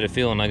 I got a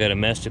feeling I got a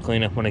mess to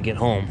clean up when I get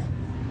home.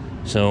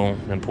 So,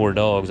 them poor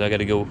dogs, I got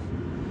to go.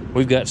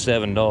 We've got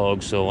 7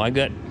 dogs, so I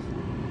got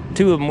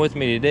 2 of them with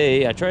me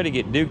today. I tried to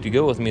get Duke to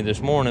go with me this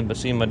morning, but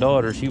see, my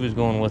daughter, she was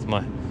going with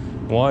my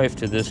wife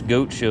to this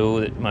goat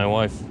show that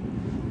my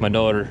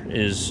daughter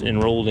is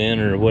enrolled in,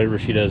 or whatever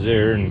she does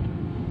there,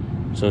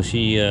 and so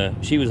she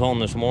was home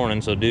this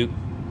morning, so Duke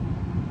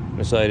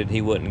decided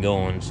he wasn't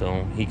going,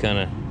 so he kind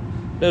of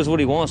does what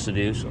he wants to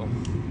do. So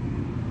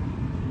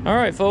all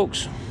right,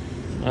 folks,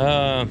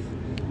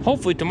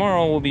 hopefully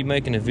tomorrow we'll be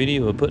making a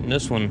video of putting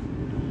this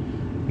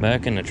one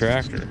back in the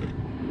tractor.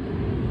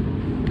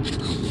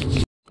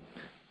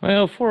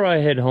 Well, before I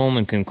head home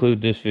and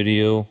conclude this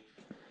video,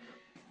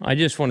 I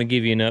just want to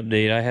give you an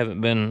update.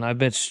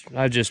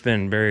 I've just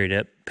been buried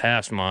up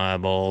past my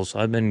eyeballs.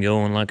 I've been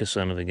going like a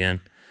son of a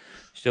gun.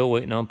 Still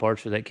waiting on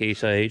parts for that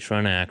Case IH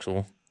front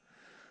axle.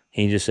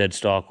 He just said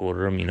stock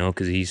order them, you know,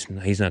 because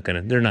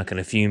they're not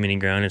gonna fume any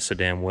ground. It's so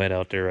damn wet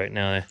out there right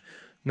now.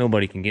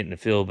 Nobody can get in the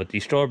field, but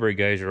these strawberry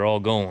guys are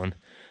all going.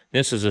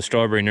 This is a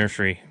strawberry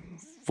nursery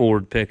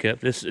Ford pickup.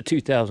 This is a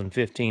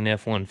 2015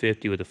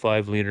 F-150 with a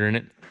 5-liter in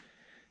it.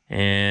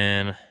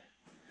 And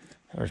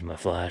where's my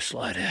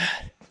flashlight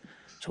at?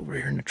 It's over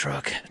here in the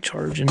truck,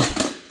 charging.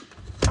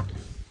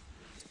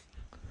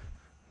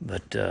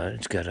 But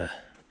it's got a...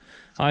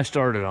 I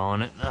started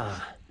on it.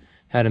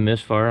 Had a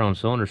misfire on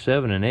cylinder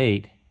 7 and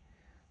 8.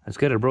 It's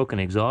got a broken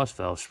exhaust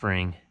valve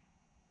spring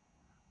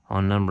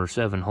on number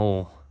 7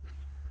 hole.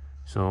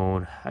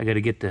 So I got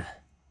to get the...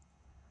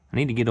 I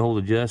need to get a hold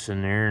of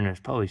Justin there, and there's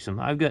probably some...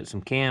 I've got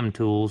some cam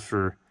tools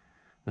for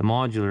the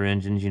modular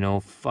engines, you know,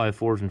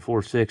 5.4s and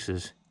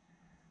 4.6s.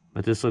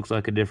 But this looks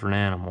like a different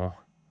animal.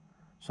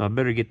 So I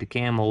better get the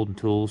cam holding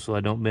tools so I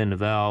don't bend the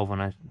valve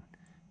when I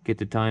get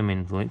the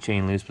timing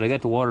chain loose. But I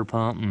got the water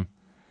pump and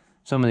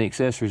some of the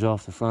accessories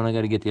off the front. I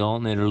got to get the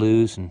alternator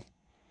loose and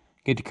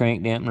get the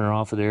crank dampener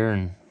off of there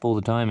and pull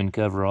the timing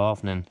cover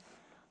off, and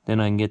then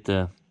I can get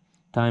the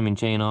timing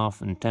chain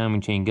off and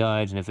timing chain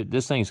guides. And if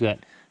this thing's got...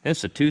 This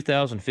is a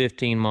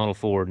 2015 model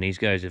Ford, and these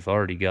guys have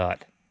already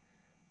got,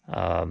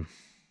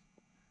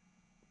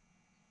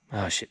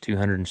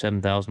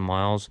 207,000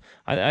 miles.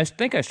 I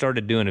think I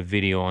started doing a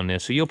video on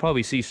this, so you'll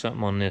probably see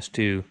something on this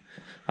too.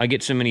 I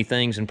get so many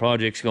things and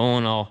projects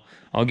going,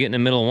 I'll get in the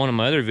middle of one of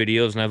my other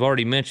videos, and I've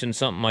already mentioned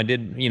something I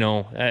did, you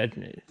know,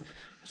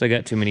 so I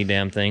got too many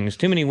damn things,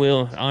 too many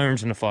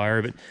irons in the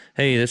fire. But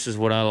hey, this is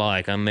what I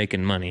like. I'm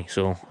making money,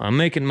 so I'm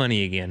making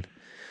money again.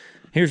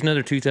 Here's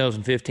another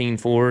 2015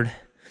 Ford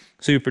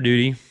Super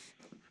Duty,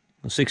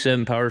 a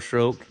 6.7 Power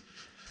Stroke.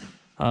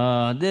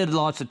 Did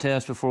lots of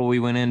tests before we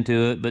went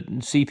into it, but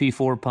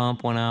CP4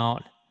 pump went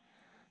out.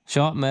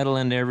 Shot metal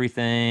into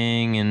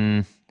everything,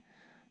 and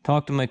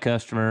talked to my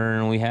customer,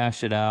 and we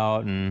hashed it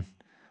out, and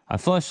I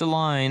flushed the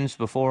lines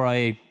before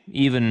I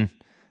even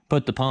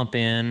put the pump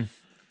in.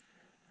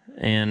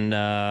 And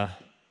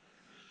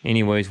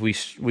anyways,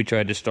 we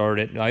tried to start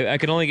it. I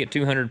could only get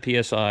 200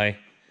 PSI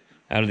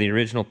out of the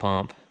original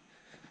pump,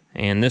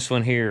 and this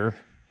one here,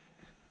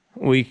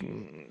 we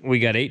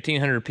got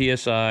 1,800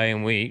 PSI,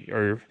 and we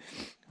are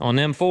on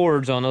them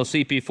Fords, on those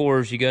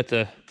CP4s, you got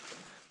the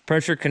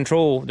pressure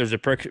control. There's a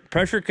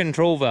pressure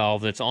control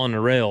valve that's on the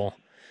rail,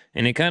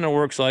 and it kind of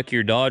works like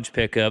your Dodge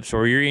pickups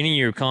or any of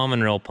your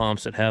common rail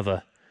pumps that have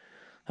a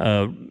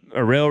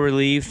rail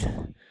relieved.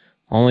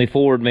 Only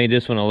Ford made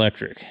this one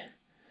electric.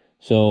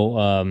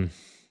 So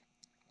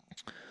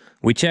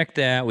we checked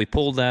that. We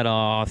pulled that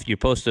off. You're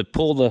supposed to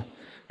pull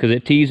because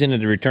it tees into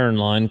the return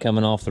line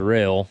coming off the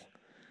rail.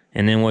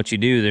 And then what you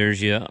do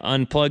there's you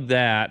unplug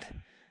that,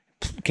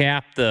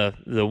 cap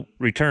the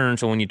return,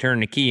 so when you turn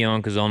the key on,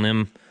 because on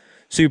them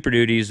Super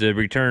Duties, the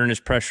return is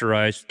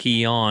pressurized,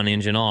 key on,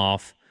 engine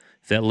off.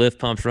 If that lift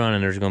pump's running,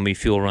 there's going to be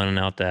fuel running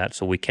out that.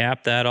 So we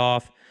capped that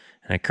off,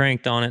 and I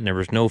cranked on it, and there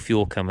was no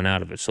fuel coming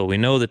out of it. So we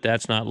know that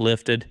that's not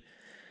lifted.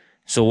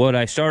 So what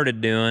I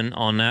started doing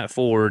on that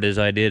Ford is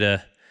I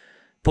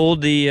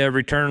pulled the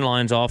return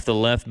lines off the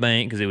left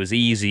bank because it was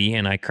easy,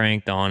 and I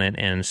cranked on it,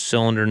 and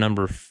cylinder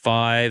number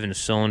 5 and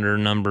cylinder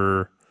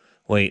number...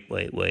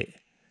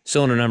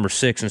 Cylinder number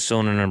 6 and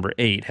cylinder number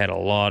 8 had a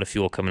lot of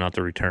fuel coming out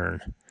the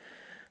return.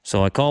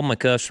 So I called my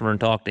customer and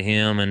talked to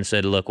him and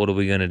said, look, what are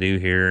we going to do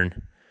here?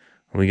 And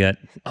we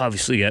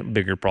obviously got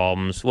bigger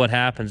problems. What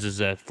happens is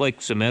that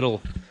flakes of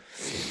metal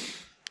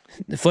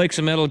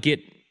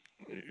get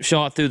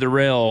shot through the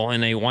rail,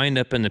 and they wind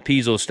up in the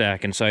piezo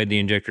stack inside the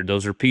injector.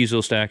 Those are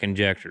piezo stack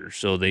injectors.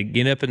 So they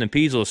get up in the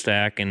piezo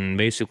stack and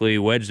basically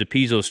wedge the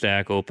piezo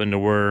stack open to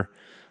where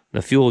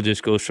the fuel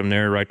just goes from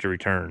there right to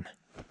return.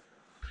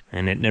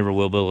 And it never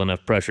will build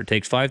enough pressure. It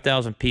takes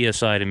 5,000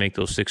 PSI to make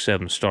those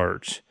 6.7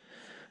 starts.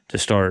 To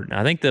start,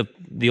 I think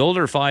the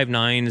older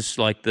 5.9s,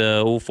 like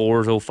the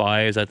 04s,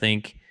 05s,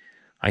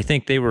 I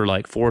think they were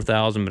like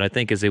 4,000, but I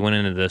think as they went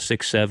into the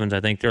 6.7s,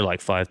 I think they're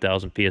like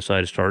 5,000 PSI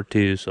to start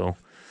too. So,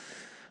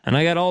 and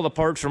I got all the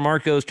parts for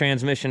Marco's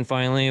transmission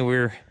finally.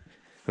 We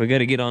got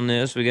to get on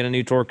this. We got a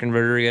new torque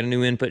converter, we got a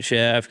new input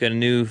shaft, got a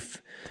new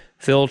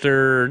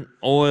filter,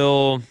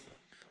 oil,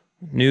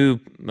 new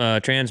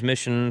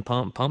transmission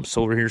pumps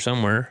over here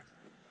somewhere.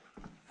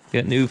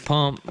 Got new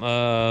pump,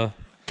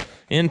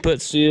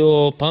 input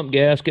seal, pump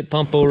gasket,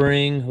 pump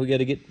O-ring. We got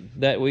to get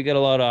that. We got a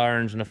lot of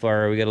irons in the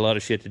fire. We got a lot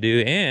of shit to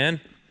do. And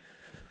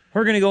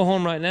we're going to go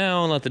home right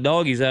now and let the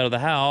doggies out of the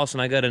house.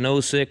 And I got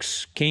an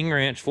 06 King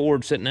Ranch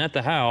Ford sitting at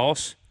the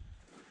house.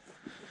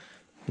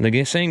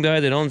 The same guy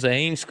that owns the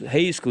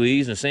hay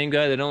squeeze and the same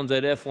guy that owns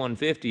that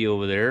F-150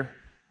 over there.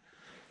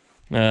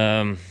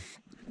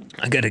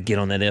 I got to get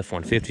on that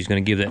F-150. He's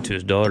going to give that to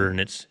his daughter, and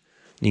it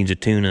needs a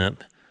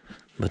tune-up.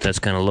 But that's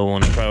kind of low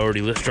on the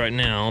priority list right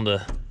now.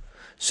 The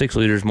 6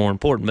 liter is more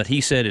important, but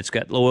he said it's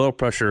got low oil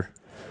pressure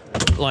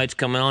lights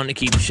coming on to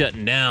keep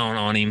shutting down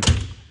on him.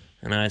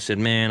 And I said,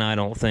 man, I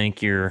don't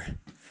think you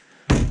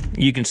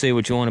can say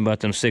what you want about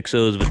them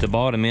 6.0s, but the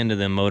bottom end of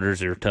them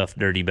motors are tough,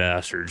 dirty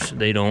bastards.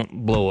 They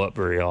don't blow up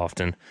very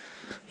often.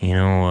 You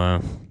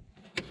know,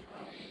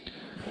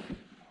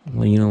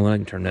 well, you know what? I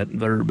can turn that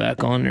inverter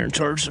back on there and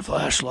charge the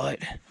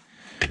flashlight.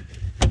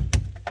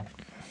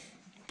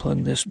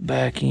 Plug this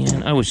back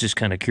in. I was just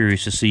kind of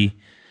curious to see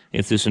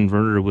if this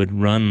inverter would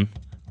run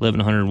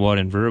 1100 watt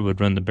inverter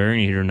would run the bearing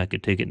heater, and I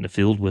could take it in the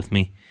field with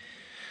me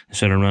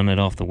instead of running it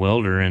off the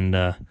welder.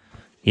 And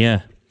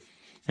yeah,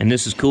 and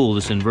this is cool,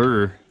 this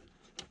inverter.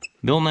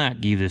 Bill Knack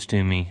gave this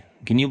to me.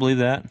 Can you believe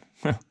that?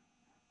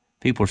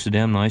 People are so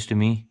damn nice to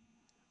me.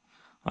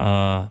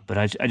 But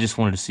I just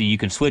wanted to see, you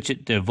can switch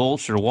it to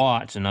volts or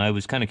watts, and I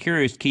was kind of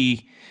curious,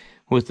 Key,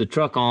 with the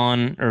truck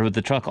on, or with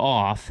the truck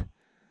off,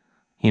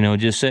 you know,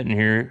 just sitting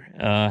here,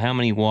 how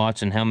many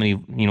watts and how many,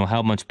 you know,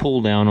 how much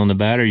pull down on the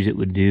batteries it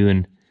would do.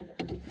 And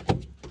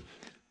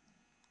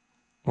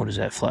what does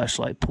that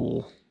flashlight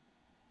pull?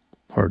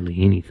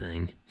 Hardly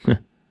anything.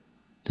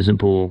 Doesn't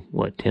pull,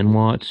 what, 10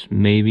 watts,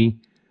 maybe?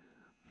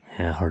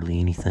 Yeah, hardly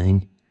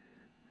anything.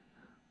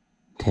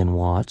 10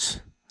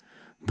 watts.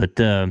 But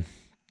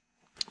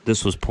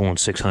this was pulling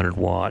 600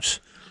 watts.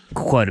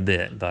 Quite a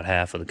bit, about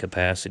half of the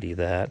capacity of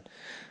that.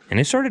 And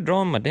it started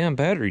drawing my damn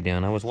battery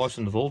down. I was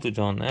watching the voltage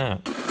on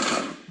that.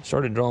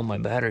 Started drawing my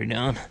battery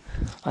down.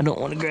 I don't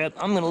want to grab,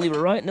 I'm going to leave it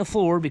right in the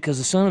floor because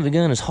the son of a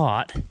gun is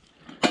hot.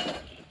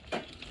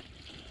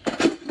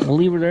 I'll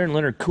leave her there and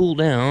let her cool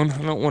down.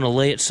 I don't want to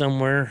lay it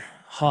somewhere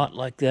hot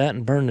like that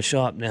and burn the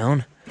shop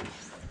down.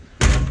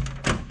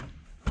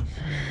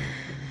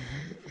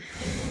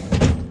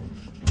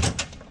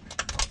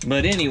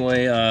 But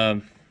anyway,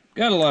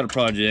 got a lot of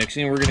projects,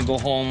 and we're going to go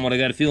home. What I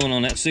got a feeling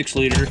on that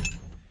 6-liter,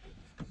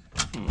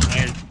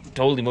 I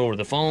told him over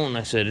the phone,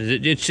 I said,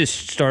 it's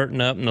just starting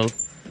up, and the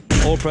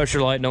oil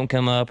pressure light don't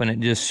come up, and it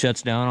just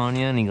shuts down on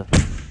you. And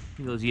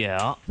he goes,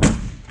 yeah.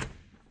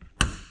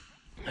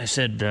 I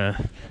said,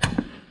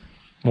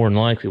 more than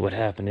likely what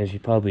happened is you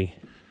probably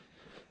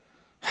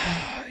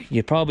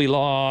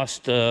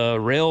lost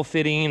rail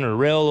fitting or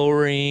rail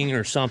o-ring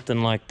or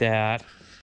something like that.